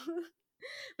well.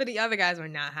 But the other guys were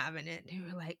not having it. They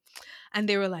were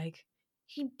like,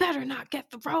 he better not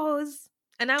get the rose.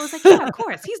 And I was like, yeah, of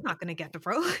course, he's not gonna get the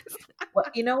rose. Well,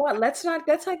 you know what? Let's not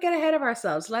get ahead of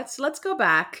ourselves. Let's go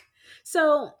back.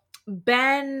 So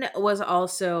Ben was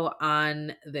also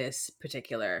on this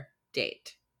particular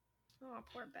date. Oh,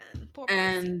 poor Ben, poor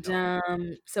And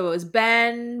pobrecito. so it was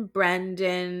Ben,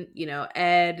 Brendan,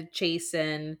 Ed,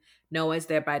 Jason, Noah's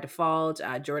there by default,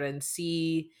 Jordan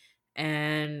C,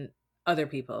 and other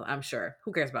people, I'm sure.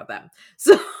 Who cares about them?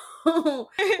 So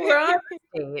we're on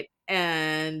the date,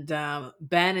 and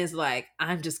Ben is like,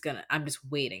 I'm just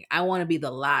waiting. I want to be the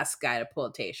last guy to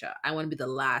pull Tasha. I want to be the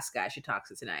last guy she talks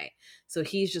to tonight. So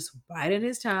he's just biding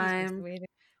his He's just time. waiting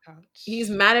on the He's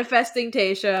couch. manifesting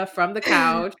Tasha from the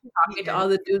couch, He talking to all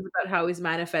is the dudes about how he's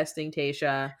manifesting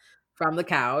Tasha from the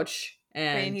couch.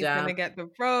 saying And he's gonna get the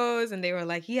rose, and they were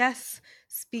like, "Yes,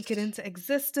 speak it into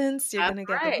existence. You're that's gonna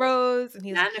get the right, rose." And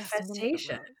he was like, "Yes, I'm gonna get the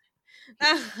manifestation.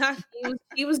 rose."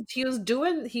 He was doing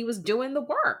the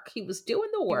work. He was doing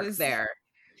the he work was there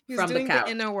he was from the doing the couch.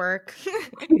 inner work He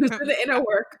was from doing the the inner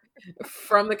work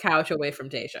from the couch away from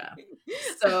Tasha. couch.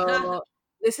 So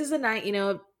this is a night,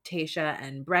 Tasha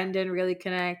and Brendan really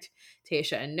connect.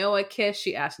 Tasha and Noah kiss.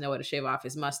 She asks Noah to shave off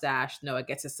his mustache. Noah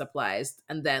gets his supplies,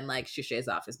 and then like she shaves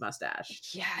off his mustache,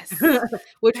 Yes,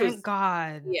 which thank was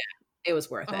God. yeah, it was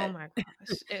worth Oh it. my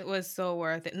gosh, it was so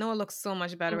worth it. Noah looks so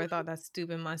much better without that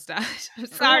stupid mustache. I'm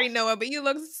Girl, sorry, Noah, but you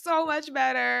look so much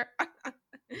better.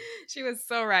 She was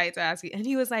so right to ask you. And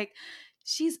he was like,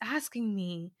 she's asking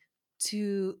me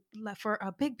for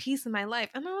a big piece of my life.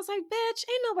 And I was like, bitch,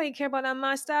 ain't nobody care about that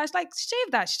mustache. Like,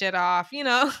 shave that shit off, you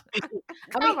know? I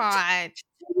Come mean, on.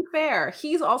 to be fair,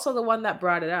 he's also the one that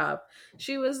brought it up.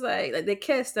 She was like they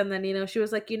kissed, and then she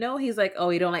was like, he's like, oh,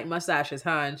 you don't like mustaches,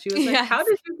 huh? And she was like, how Yes.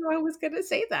 did you know I was gonna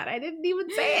say that? I didn't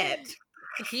even say it.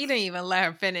 He didn't even let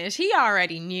her finish. He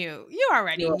already knew. You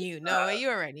already Yo, knew, Noah. You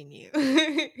already knew.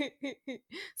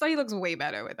 So he looks way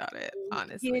better without it, he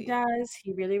honestly. does.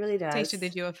 He really, really Tasha does.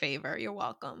 did you a favor. You're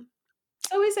welcome.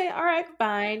 So we say, all right,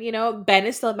 fine. Ben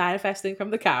is still manifesting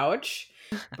from the couch.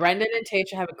 Brendan and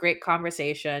Tasha have a great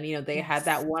conversation. They had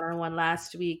that Yes. one-on-one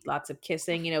last week, lots of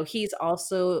kissing. He's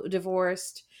also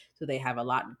divorced, so they have a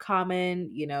lot in common.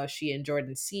 She and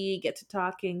Jordan C get to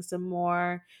talking some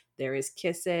more. There is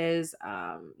kisses.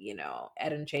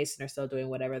 Ed and Jason are still doing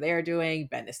whatever they're doing.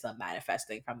 Ben is still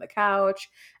manifesting from the couch.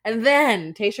 And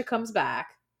then Tasha comes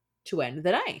back to end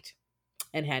the night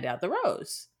and hand out the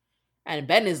rose. And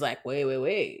Ben is like,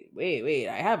 wait,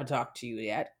 I haven't talked to you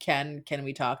yet. Can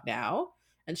we talk now?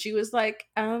 And she was like,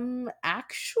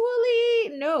 actually,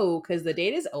 no, because the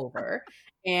date is over.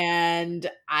 And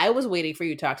I was waiting for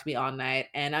you to talk to me all night,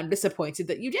 and I'm disappointed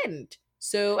that you didn't.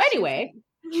 So She was like, anyway,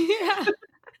 yeah.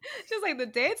 She was like, the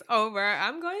date's over.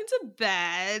 I'm going to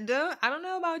bed. I don't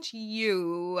know about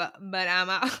you, but I'm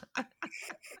out.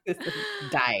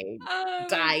 dying, Oh my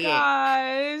dying.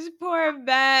 gosh. Poor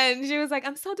Ben. She was like,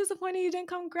 I'm so disappointed you didn't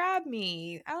come grab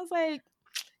me. I was like,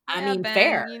 I yeah, mean, Ben,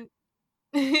 fair. you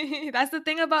that's the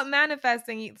thing about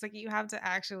manifesting. It's like you have to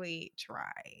actually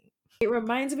try. It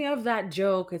reminds me of that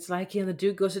joke. It's like, the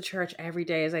dude goes to church every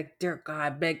day. It's like, dear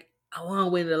God, beg, I want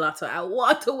to win the lotto. I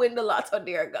want to win the lotto,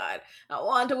 dear God. I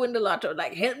want to win the lotto.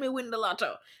 Like, help me win the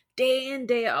lotto day in,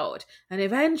 day out. And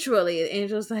eventually, the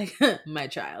angel's like, my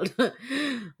child,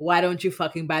 why don't you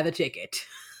fucking buy the ticket?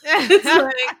 It's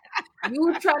like, you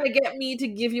were trying to get me to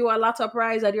give you a lotto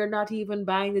prize and you're not even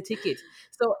buying the ticket.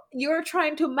 So you're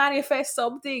trying to manifest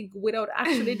something without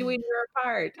actually doing your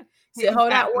part. See how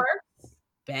that Exactly. works?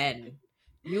 Ben,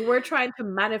 you were trying to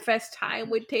manifest time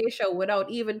with Tasha without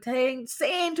even saying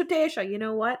to Tasha, you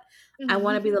know what? I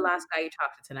want to be the last guy you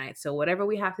talk to tonight. So whatever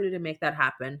we have to do to make that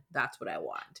happen, that's what I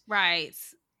want. Right.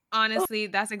 Honestly,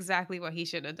 that's exactly what he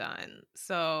should have done.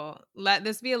 So let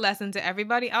this be a lesson to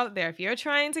everybody out there. If you're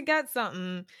trying to get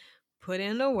something, put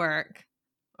in the work,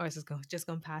 or it's just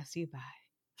gonna pass you by.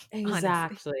 Honestly.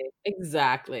 Exactly.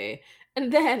 Exactly.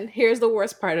 And then here's the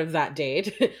worst part of that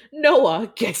date.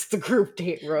 Noah gets the group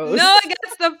date rose. Noah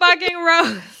gets the fucking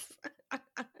rose.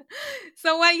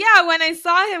 So when I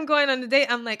saw him going on the date,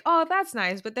 I'm like, oh, that's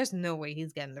nice, but there's no way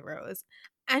he's getting the rose.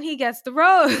 And he gets the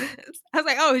rose. I was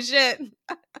like, oh shit.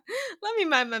 Let me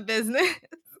mind my business.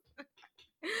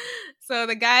 So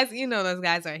the guys, those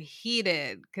guys are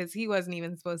heated because he wasn't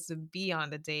even supposed to be on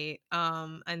the date.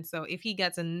 And so if he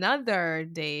gets another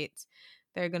date,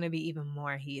 they're gonna be even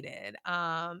more heated.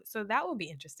 So that will be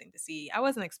interesting to see. I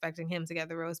wasn't expecting him to get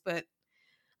the rose, but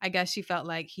I guess she felt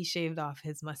like he shaved off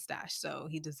his mustache, so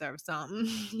he deserved something.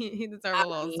 He deserved I a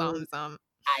little mean, something, something.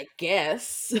 I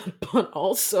guess, but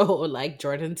also like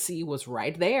Jordan C was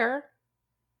right there.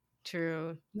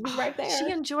 True. He was right She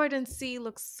there. and Jordan C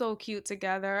look so cute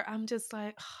together. I'm just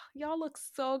like, y'all look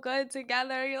so good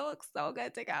together. You look so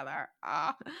good together.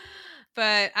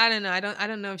 But I don't know. I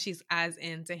don't know if she's as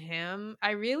into him.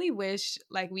 I really wish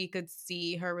like we could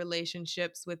see her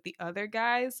relationships with the other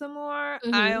guys some more.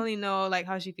 I Mhm. only know like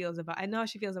how she feels about I know how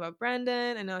she feels about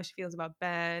Brendan. I know how she feels about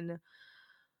Ben.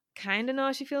 Kind of know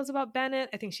how she feels about Bennett.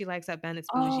 I think she likes that Bennett's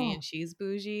bougie Oh, and she's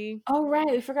bougie. oh right,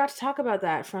 we forgot to talk about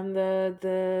that from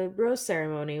the rose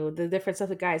ceremony with the different stuff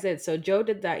the guys did. So Joe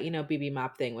did that, BB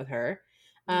mop thing with her.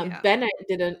 Yeah. Bennett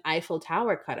did an Eiffel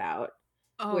Tower cutout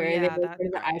Oh where they yeah, were that's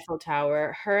in the right. Eiffel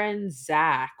Tower. Her and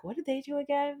Zach, what did they do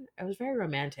again? It was very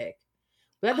romantic.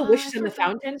 Was that the wishes I in the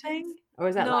forgot what they fountain did. thing, or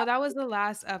was that No, last? that was the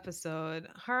last episode.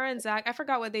 Her and Zach, I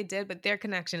forgot what they did, but their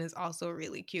connection is also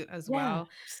really cute as Yeah. well.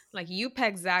 Like you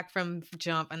pegged Zach from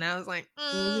Jump, and I was like,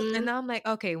 and Hmm. now I'm like,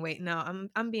 okay, wait, no,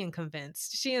 I'm being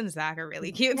convinced. She and Zach are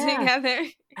really cute Yeah. together.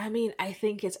 I mean, I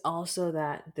think it's also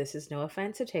that this is no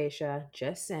offense to Tasha,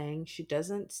 just saying she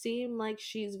doesn't seem like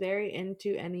she's very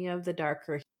into any of the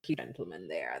darker gentlemen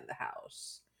there in the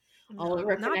house. All of No,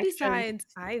 her not connections, besides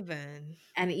Ivan.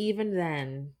 and even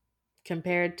then,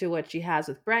 compared to what she has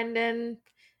with Brendan,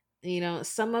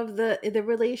 some of the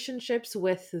relationships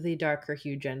with the darker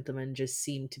hue gentlemen just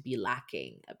seem to be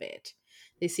lacking a bit.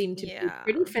 They seem to be Yeah.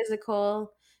 pretty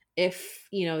physical, if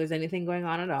there's anything going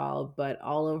on at all, but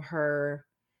all of her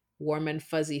warm and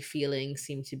fuzzy feelings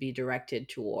seem to be directed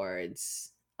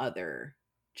towards other.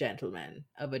 gentleman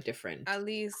of a different At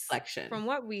least complexion. from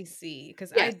what we see, Yes,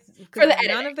 for because the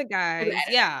none editing. of the For the guys, editing.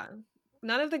 yeah,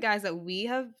 none of the guys that we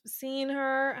have seen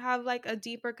her have like a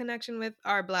deeper connection with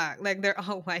are black. Like they're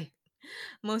all white.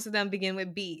 Most of them begin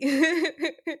with B.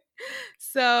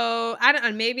 So I don't.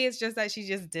 And maybe it's just that she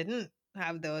just didn't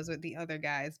have those with the other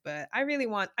guys. But I really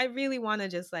want to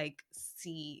just like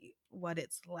see what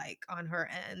it's like on her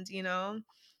end.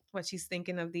 What she's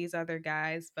thinking of these other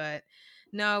guys. But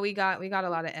no, we got a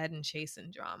lot of Ed and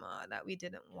Chasen drama that we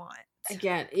didn't want.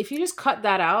 Again, if you just cut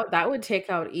that out, that would take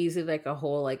out easily like a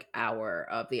whole like hour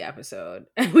of the episode.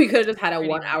 And we could have just had a Pretty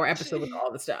 1 hour much. episode with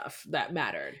all the stuff that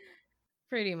mattered.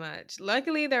 Pretty much.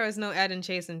 Luckily, there was no Ed and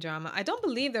Chasen drama. I don't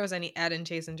believe there was any Ed and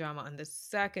Chasen drama on the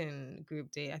second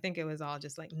group date. I think it was all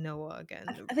just like Noah I, again,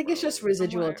 I think it's just Rose, from what I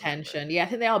residual remember. tension. Yeah, I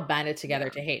think they all banded together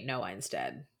Yeah. to hate Noah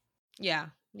instead. Yeah.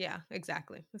 Yeah.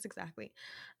 Exactly. That's exactly.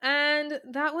 And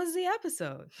that was the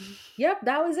episode. Yep,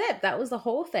 that was it. That was the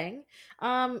whole thing.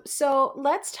 So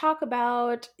let's talk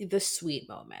about the sweet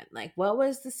moment. Like, what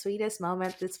was the sweetest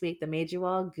moment this week that made you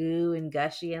all goo and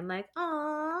gushy and like,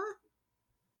 ah?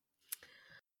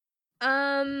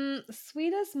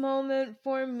 Sweetest moment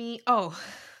for me. Oh,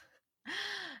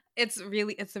 it's a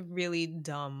really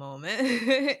dumb moment.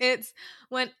 It's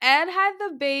when Ed had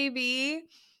the baby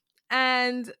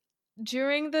and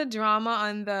during the drama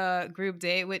on the group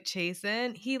date with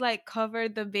Chasen, he like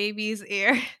covered the baby's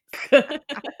ear so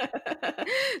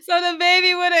the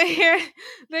baby wouldn't hear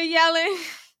the yelling.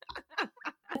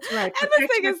 That's right. And this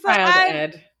Protect thing your is so child,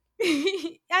 Ed.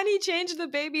 and he changed the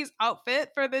baby's outfit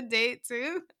for the date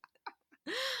too.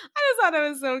 I just thought that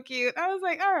was so cute. I was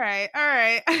like, all right, all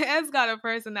right. Ed's got a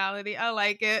personality. I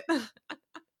like it.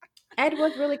 Ed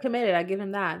was really committed. I give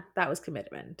him that. That was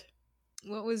commitment.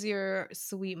 What was your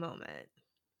sweet moment?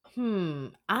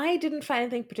 I didn't find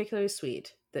anything particularly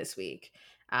sweet this week.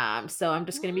 So I'm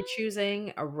just going to be What?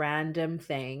 choosing a random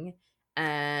thing.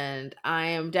 And I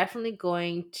am definitely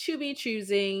going to be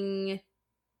choosing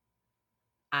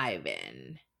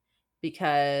Ivan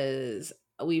because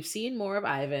we've seen more of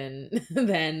Ivan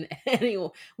than any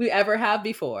we ever have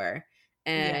before.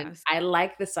 And Yes. I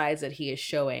like the sides that he is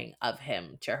showing of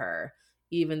him to her,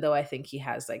 even though I think he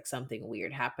has like something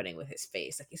weird happening with his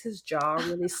face. Like, is his jaw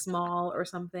really small or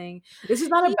something? This is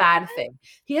not a He bad thing.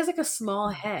 He has like a small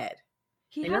no. head.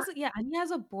 He Like, not, has yeah, and he has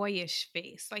a boyish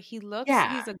face. Like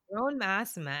yeah. he's a grown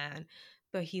ass man,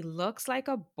 but he looks like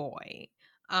a boy.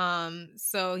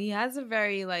 So he has a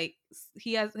very like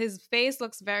he has his face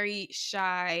looks very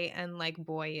shy and like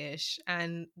boyish.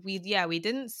 And we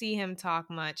didn't see him talk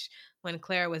much when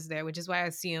Claire was there, which is why I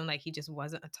assumed like he just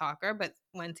wasn't a talker. But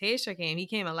when Tasha came, he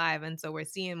came alive, and so we're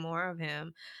seeing more of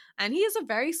him. And he is a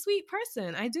very sweet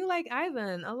person. I do like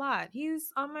Ivan a lot.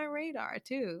 He's on my radar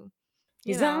too.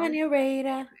 You He's on know, your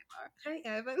radar. hi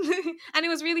Evan. And it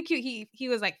was really cute. He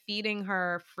was like feeding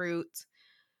her fruit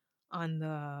on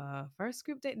the first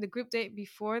group date, the group date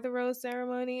before the rose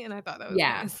ceremony, and I thought that was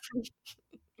Yeah. nice.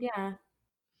 Yeah.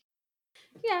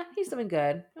 Yeah, he's doing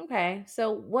good. Okay.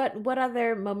 So what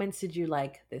other moments did you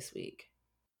like this week?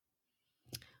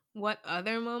 What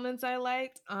other moments I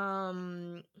liked?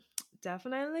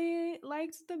 Definitely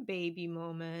liked the baby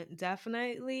moment.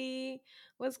 Definitely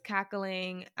was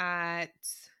cackling at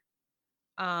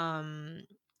um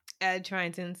Ed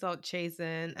trying to insult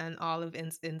Chasen, and all of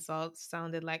insults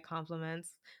sounded like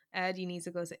compliments. Ed, you need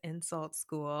to go to insult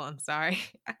school. I'm sorry.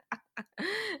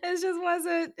 It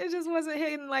just wasn't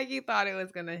hitting like you thought it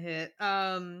was gonna hit.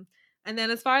 And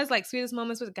then as far as like sweetest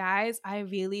moments with guys, I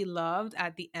really loved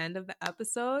at the end of the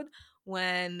episode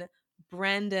when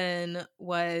Brendan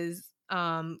was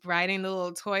riding the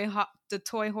little the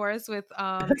toy horse with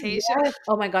Tasha. Yes.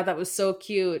 Oh my god, that was so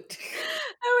cute.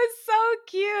 It was so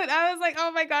cute. I was like,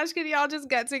 oh my gosh, can y'all just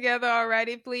get together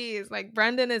already, please? Like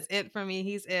Brendan is it for me.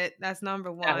 He's it. That's number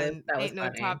That was one. that was Ain't no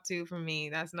funny. top two for me.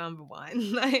 That's number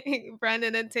one. Like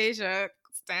Brendan and Tasha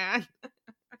stand.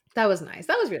 That was nice.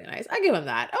 That was really nice. I give him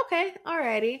that. Okay,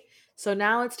 alrighty. So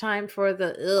now it's time for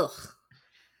the ugh.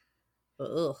 The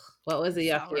ugh. What was the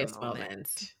Sour yuckiest moments.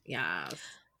 moment? Yes.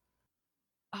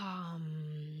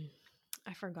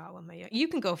 I forgot what you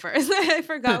can go first. I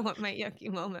forgot what my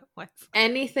yucky moment was.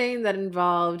 Anything that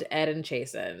involved Ed and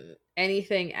Chasen.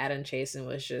 Anything Ed and Chasen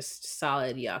was just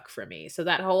solid yuck for me. So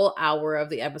that whole hour of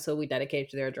the episode we dedicated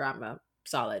to their drama,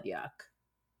 solid yuck.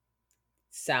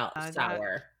 That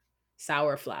Sour.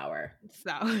 Sour flower.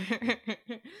 sour.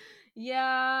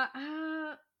 Yeah,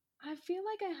 I feel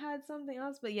like I had something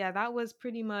else, but yeah, that was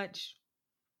pretty much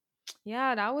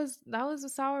yeah, that was a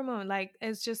sour moment. Like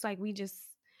it's just like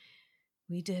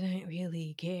we didn't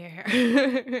really care.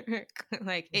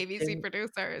 Like ABC Didn't,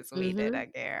 producers, we hmm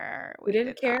didn't care. We We did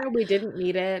didn't care. not. We didn't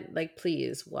need it. Like,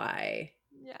 please, why?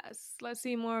 Yes, let's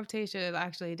see more of Tasha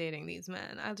actually dating these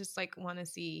men. I just like want to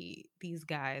see these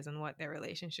guys and what their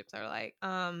relationships are like.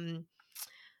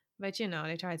 But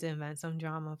they tried to invent some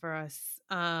drama for us,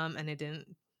 and it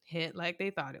didn't hit like they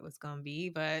thought it was gonna be.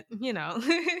 But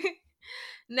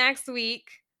next week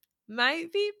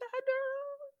might be better.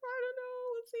 I don't know.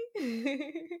 We'll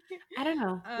see. I don't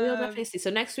know. We'll definitely um, see. So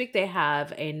next week they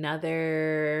have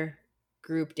another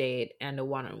group date and a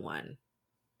one-on-one.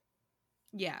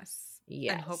 yes, and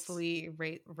Yes. hopefully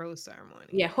rose Yeah,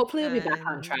 ceremony hopefully we'll be back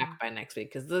on track and. by next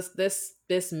week because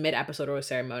this mid-episode rose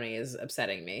ceremony is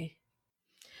upsetting me.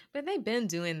 But they've been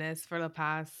doing this for the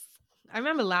past. I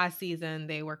remember last season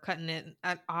they were cutting it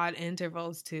at odd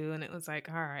intervals too, and it was like,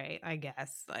 all right, I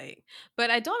guess. Like, but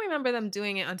I don't remember them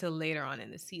doing it until later on in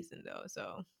the season, though.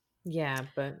 So Yeah,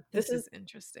 but this this is is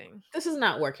interesting. this is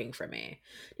not working for me.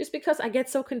 Just because I get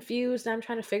so confused and I'm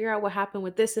trying to figure out what happened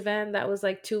with this event that was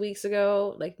like 2 weeks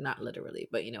ago. Like, not literally,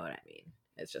 but you know what I mean.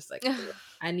 It's just like,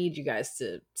 I need you guys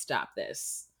to stop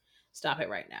this. Stop it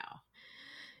right now.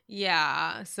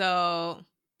 Yeah. So,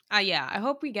 yeah, I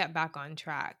hope we get back on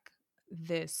track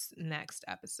this next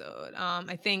episode.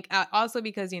 I think also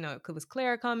because it was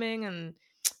Claire coming and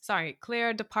sorry,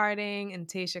 Claire departing and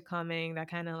Tasha coming, that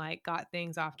kind of like got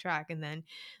things off track, and then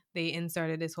they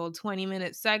inserted this whole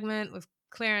 20-minute segment with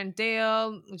Claire and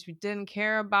Dale, which we didn't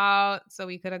care about, so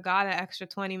we could have got an extra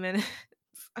 20 minutes.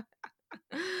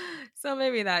 So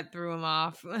maybe that threw him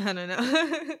off. I don't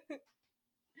know.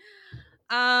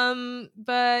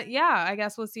 But yeah, I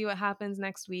guess we'll see what happens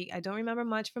next week. I don't remember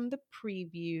much from the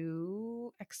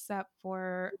preview except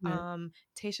for Mhm.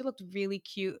 Tasha looked really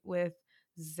cute with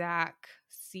Zach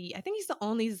C. I think he's the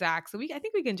only Zach, so I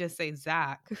think we can just say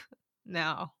Zach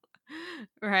now.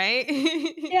 Right?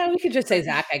 Yeah, we could just say Like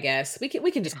Zach, I guess. We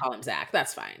can just call him Zach.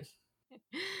 That's fine.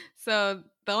 so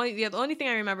the only thing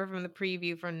I remember from the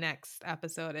preview for next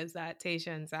episode is that Tasha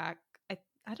and Zach,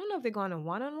 I don't know if they go on a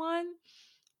one-on-one,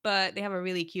 but they have a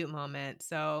really cute moment.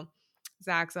 So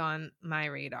Zach's on my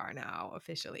radar now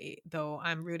officially, though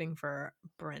I'm rooting for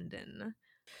Brendan.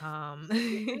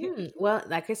 Well,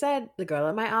 like I said, the girl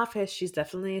at my office, she's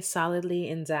definitely solidly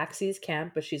in Zach C's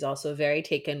camp, but she's also very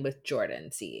taken with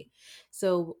Jordan C.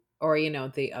 So, or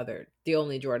the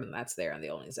only Jordan that's there and the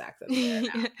only Zach that's there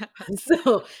Yeah. now.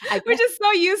 So I We're guess, just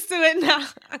so used to it now.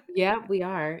 yeah, we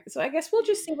are. So I guess we'll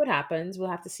just see what happens. We'll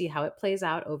have to see how it plays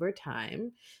out over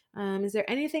time. Is there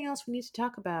anything else we need to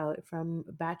talk about from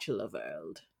Bachelor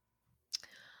World?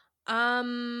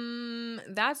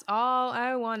 That's all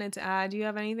I wanted to add. Do you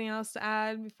have anything else to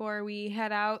add before we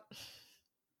head out?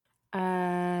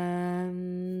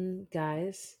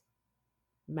 Guys,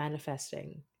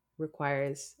 manifesting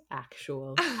requires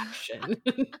actual action.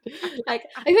 Like,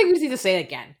 I think we just need to say it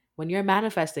again. When you're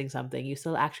manifesting something, you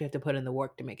still actually have to put in the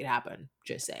work to make it happen.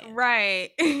 Just saying. Right.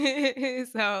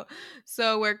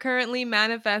 So we're currently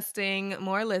manifesting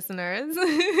more listeners.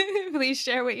 Please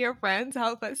share with your friends.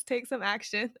 Help us take some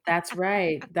action. That's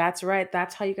right. That's right.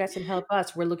 That's how you guys can help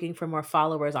us. We're looking for more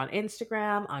followers on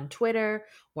Instagram, on Twitter,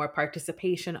 more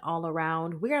participation all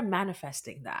around. We are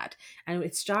manifesting that. And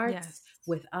it starts Yes.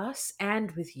 with us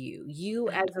and with you. You,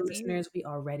 as And the with you, listeners we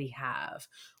already have.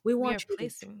 We we are want you to,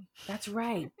 placing. that's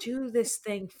right. Do this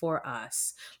thing for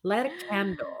us. Light a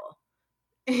candle.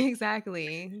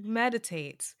 Exactly.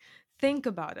 Meditate. Think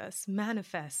about us.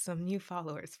 Manifest some new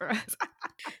followers for us.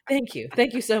 Thank you.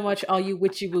 Thank you so much, all you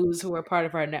witchy woos who are part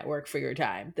of our network, for your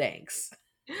time. Thanks.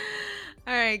 All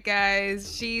right,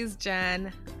 guys. She's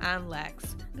Jen. I'm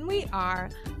Lex. And we are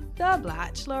the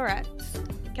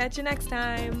Bachelorettes. Catch you next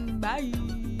time. Bye.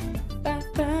 Bye,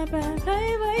 bye, bye,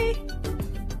 bye, bye.